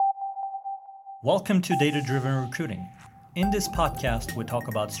Welcome to Data Driven Recruiting. In this podcast, we talk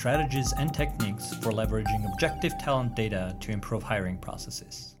about strategies and techniques for leveraging objective talent data to improve hiring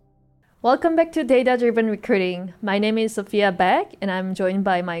processes. Welcome back to Data Driven Recruiting. My name is Sophia Beck, and I'm joined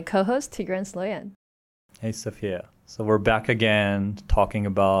by my co-host Tigran Sloyan. Hey, Sophia. So we're back again talking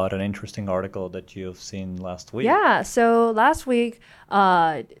about an interesting article that you've seen last week. Yeah, so last week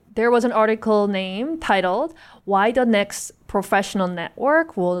there was an article titled "Why the Next Professional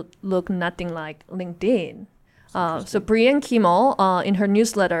Network Will Look Nothing Like LinkedIn." So Brian Kimmel in her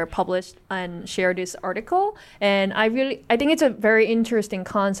newsletter published and shared this article, and I think it's a very interesting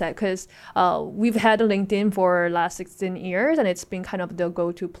concept because we've had LinkedIn for the last 16 years, and it's been kind of the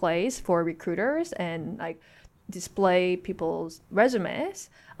go-to place for recruiters and display people's resumes.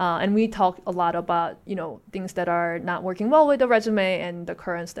 And we talked a lot about, things that are not working well with the resume and the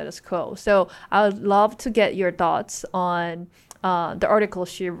current status quo. So I would love to get your thoughts on the article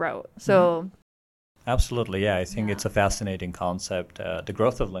she wrote. So. Absolutely, yeah. I think it's a fascinating concept. The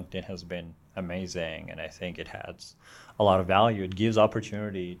growth of LinkedIn has been amazing, and I think it has a lot of value. It gives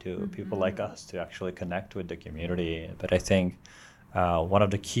opportunity to people like us to actually connect with the community. But I think one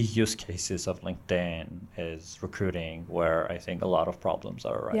of the key use cases of LinkedIn is recruiting, where I think a lot of problems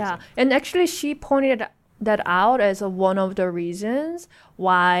are arising. Yeah, and actually she pointed that out as one of the reasons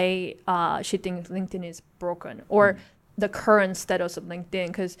why she thinks LinkedIn is broken, or the current status of LinkedIn,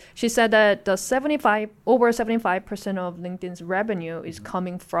 because she said that over 75% of LinkedIn's revenue is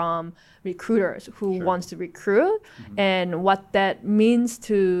coming from recruiters who wants to recruit, and what that means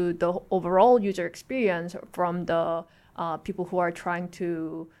to the overall user experience from the people who are trying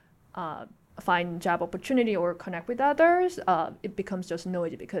to find job opportunity or connect with others, it becomes just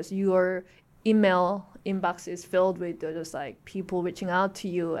noisy because your email inbox is filled with just people reaching out to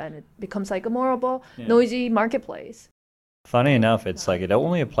you, and it becomes a more of a noisy marketplace. Funny enough, it's it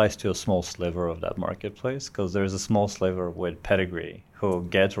only applies to a small sliver of that marketplace, because there's a small sliver with pedigree who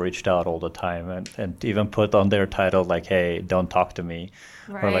gets reached out all the time and even put on their title hey, don't talk to me,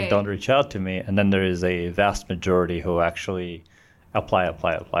 or don't reach out to me. And then there is a vast majority who actually apply,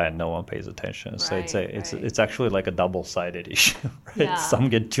 and no one pays attention. So it's actually a double-sided issue, right? Yeah. Some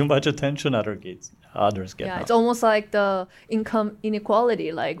get too much attention, others get Yeah, none. it's almost like the income inequality,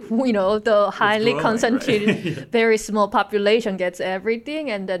 the highly growing, concentrated, very small population gets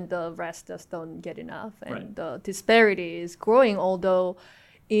everything, and then the rest just don't get enough. And the disparity is growing, although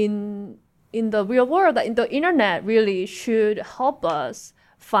in the real world, the internet really should help us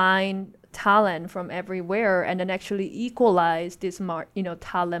find talent from everywhere and then actually equalize this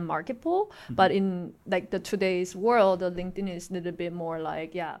talent market pool. But in the today's world, the LinkedIn is a little bit more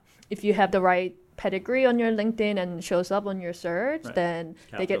if you have the right pedigree on your LinkedIn and shows up on your search, then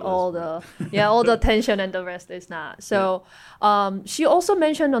they get all the all the attention, and the rest is not. So she also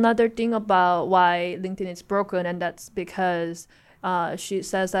mentioned another thing about why LinkedIn is broken, and that's because she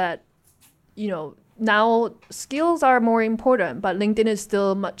says that now skills are more important, but LinkedIn is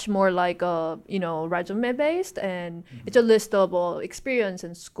still much more resume based, and it's a list of experience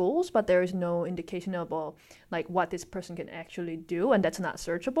and schools, but there is no indication of what this person can actually do, and that's not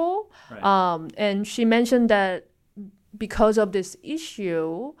searchable. And she mentioned that because of this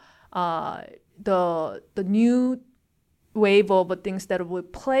issue, the new wave of things that will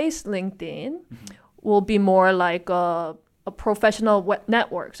replace LinkedIn will be more like a professional web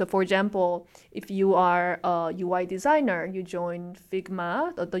network. So for example, if you are a UI designer, you join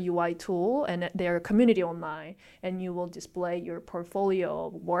Figma, the UI tool, and their community online, and you will display your portfolio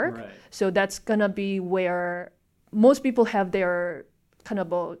of work. So that's gonna be where most people have their kind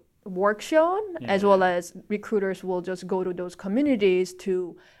of work shown, as well as recruiters will just go to those communities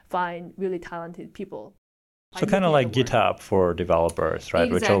to find really talented people. So kind of like GitHub for developers, right?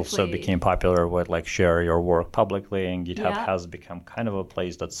 Exactly. Which also became popular with share your work publicly, and GitHub has become kind of a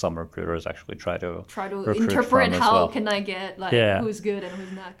place that some recruiters actually try to interpret how can I get who's good and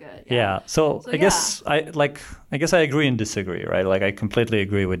who's not good. So I guess I agree and disagree, right? I completely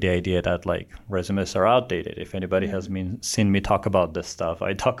agree with the idea that resumes are outdated. If anybody has seen me talk about this stuff,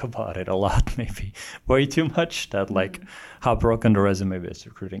 I talk about it a lot, maybe way too much, that how broken the resume-based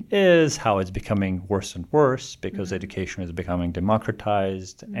recruiting is, how it's becoming worse and worse because education is becoming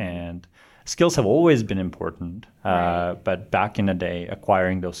democratized, and skills have always been important. But back in the day,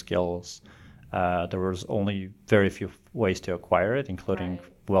 acquiring those skills, there was only very few ways to acquire it, including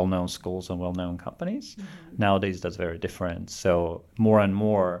well-known schools and well-known companies. Nowadays, that's very different. So more and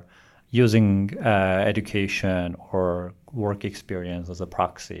more, using education or work experience as a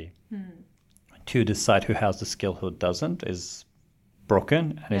proxy to decide who has the skill, who doesn't, is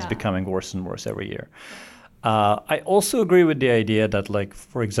broken, and is becoming worse and worse every year. I also agree with the idea that, like,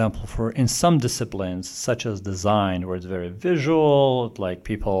 for example, for in some disciplines such as design, where it's very visual, like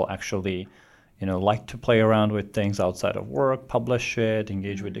people actually, like to play around with things outside of work, publish it,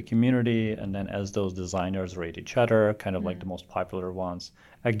 engage with the community, and then as those designers rate each other, kind of like the most popular ones.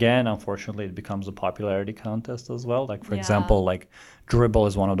 Again, unfortunately, it becomes a popularity contest as well. Like, for example, like Dribbble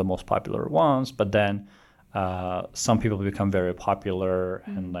is one of the most popular ones, but then some people become very popular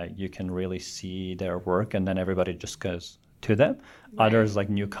and like you can really see their work and then everybody just goes to them. Right. Others like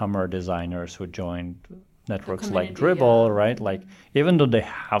newcomer designers who joined networks like Dribbble, right? Like even though they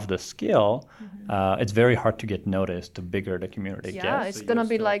have the skill, it's very hard to get noticed the bigger the community gets. Yeah, it's gonna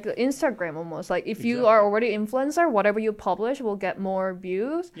be like Instagram almost. Like if you are already influencer, whatever you publish will get more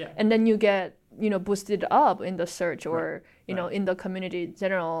views and then you get boosted up in the search or in the community in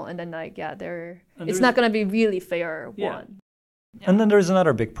general, and then like it's not gonna be really fair one. Yeah. And then there's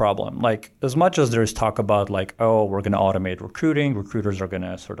another big problem. Like as much as there's talk about like, oh, we're gonna automate recruiting, recruiters are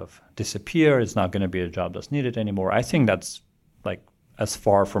gonna sort of disappear, it's not gonna be a job that's needed anymore. I think that's like as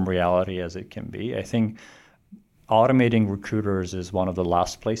far from reality as it can be. I think automating recruiters is one of the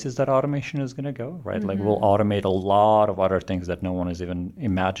last places that automation is going to go, right? Like we'll automate a lot of other things that no one is even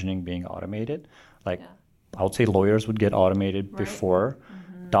imagining being automated. Like I would say lawyers would get automated before,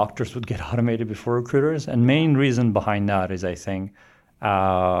 doctors would get automated before recruiters. And main reason behind that is I think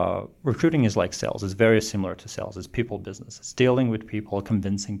recruiting is like sales. It's very similar to sales. It's people business. It's dealing with people,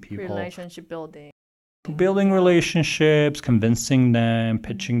 convincing people. Relationship building. Building relationships, convincing them,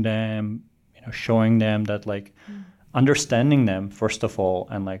 pitching them, showing them that like understanding them first of all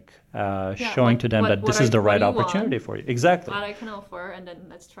and like showing to them that this is the right opportunity for you. Exactly. What I can offer and then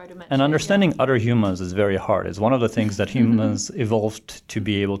let's try to match and understanding other humans is very hard. It's one of the things that humans evolved to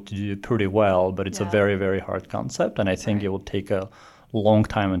be able to do pretty well, but it's a very, very hard concept and I think it will take a long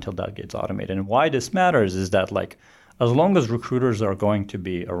time until that gets automated. And why this matters is that like as long as recruiters are going to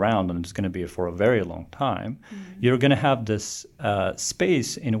be around, and it's going to be for a very long time, you're going to have this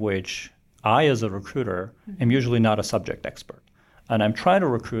space in which I, as a recruiter, am usually not a subject expert. And I'm trying to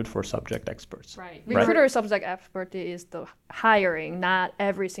recruit for subject experts. Right. Recruiter subject expert is the hiring, not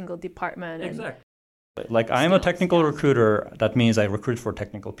every single department. Exactly. Like I'm a technical recruiter. That means I recruit for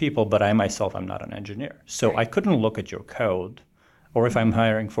technical people, but I myself am not an engineer. So I couldn't look at your code. Or if I'm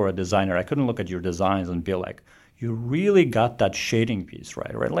hiring for a designer, I couldn't look at your designs and be like, you really got that shading piece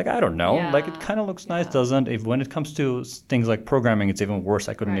right? Like, I don't know. Like, it kind of looks nice, doesn't? When it comes to things like programming, it's even worse.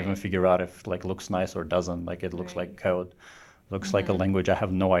 I couldn't even figure out if, like, looks nice or doesn't. Like, it looks like code. Looks like a language I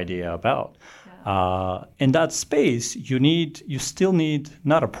have no idea about. In that space, you still need,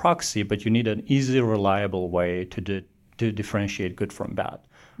 not a proxy, but you need an easy, reliable way to differentiate good from bad.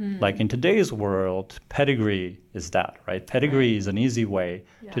 Like in today's world, pedigree is that, right? Pedigree is an easy way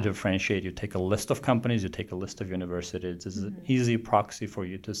to differentiate. You take a list of companies, you take a list of universities. It's an easy proxy for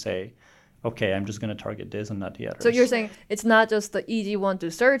you to say, okay, I'm just going to target this and not the others. So you're saying it's not just the easy one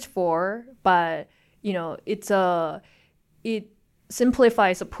to search for, but it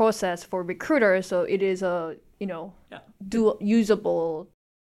simplifies the process for recruiters, so it is a usable.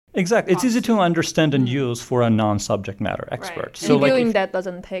 Exactly. It's easy to understand and use for a non-subject matter expert. Right. So reviewing that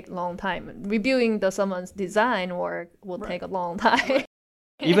doesn't take a long time. Reviewing someone's design work will take a long time.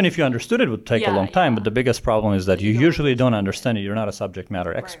 Even if you understood it would take a long time, but the biggest problem is that you usually don't understand it. You're not a subject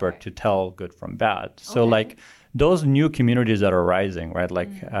matter expert to tell good from bad. So like those new communities that are rising, right?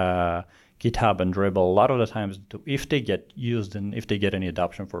 Like GitHub and Dribbble, a lot of the times if they get used and if they get any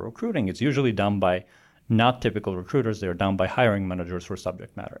adoption for recruiting, it's usually done by not typical recruiters. They're done by hiring managers who are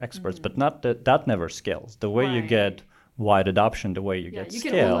subject matter experts, but not that never scales. The way you get wide adoption, the way you get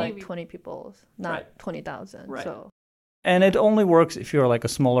scale. You can only 20 people, not 20,000. Right. So. And it only works if you're like a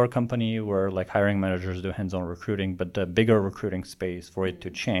smaller company where like hiring managers do hands-on recruiting, but the bigger recruiting space for it to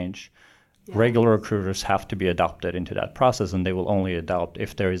change, regular recruiters have to be adopted into that process, and they will only adopt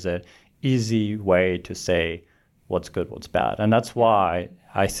if there is an easy way to say what's good, what's bad. And that's why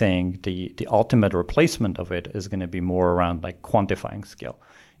I think the ultimate replacement of it is going to be more around like quantifying skill.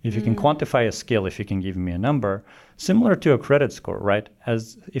 If you can quantify a skill, if you can give me a number, similar to a credit score, right?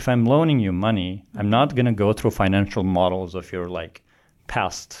 As if I'm loaning you money, I'm not going to go through financial models of your like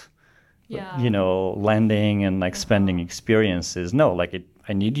past, lending and like spending experiences. No, like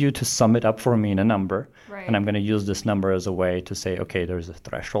I need you to sum it up for me in a number. Right. And I'm going to use this number as a way to say, okay, there's a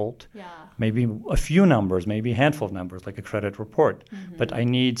threshold. Yeah. Maybe a few numbers, maybe a handful of numbers, like a credit report. But I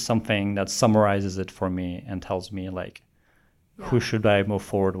need something that summarizes it for me and tells me like, who should I move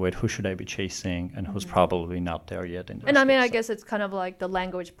forward with? Who should I be chasing? And who's probably not there yet? And I mean, I guess it's kind of like the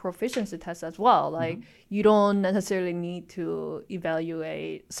language proficiency test as well. Like you don't necessarily need to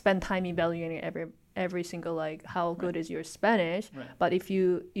spend time evaluating every single like how good is your Spanish. Right. But if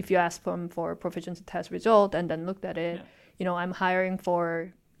you ask them for proficiency test result and then looked at it, Yeah. you know, I'm hiring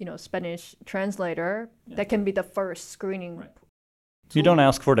for, you know, Spanish translator. That can be the first screening. Right. You don't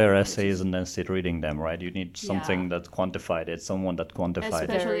ask for their essays and then sit reading them, right? You need something that's quantified it, someone that quantified it.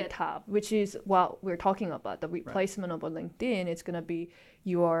 Especially at top, which is what we're talking about. The replacement of a LinkedIn, it's gonna be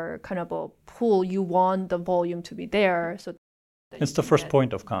your kind of a pool. You want the volume to be there, so It's the first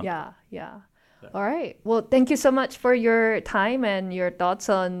point of contact. Yeah. All right. Well, thank you so much for your time and your thoughts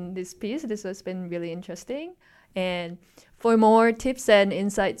on this piece. This has been really interesting. And for more tips and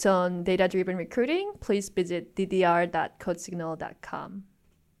insights on data-driven recruiting, please visit ddr.codesignal.com.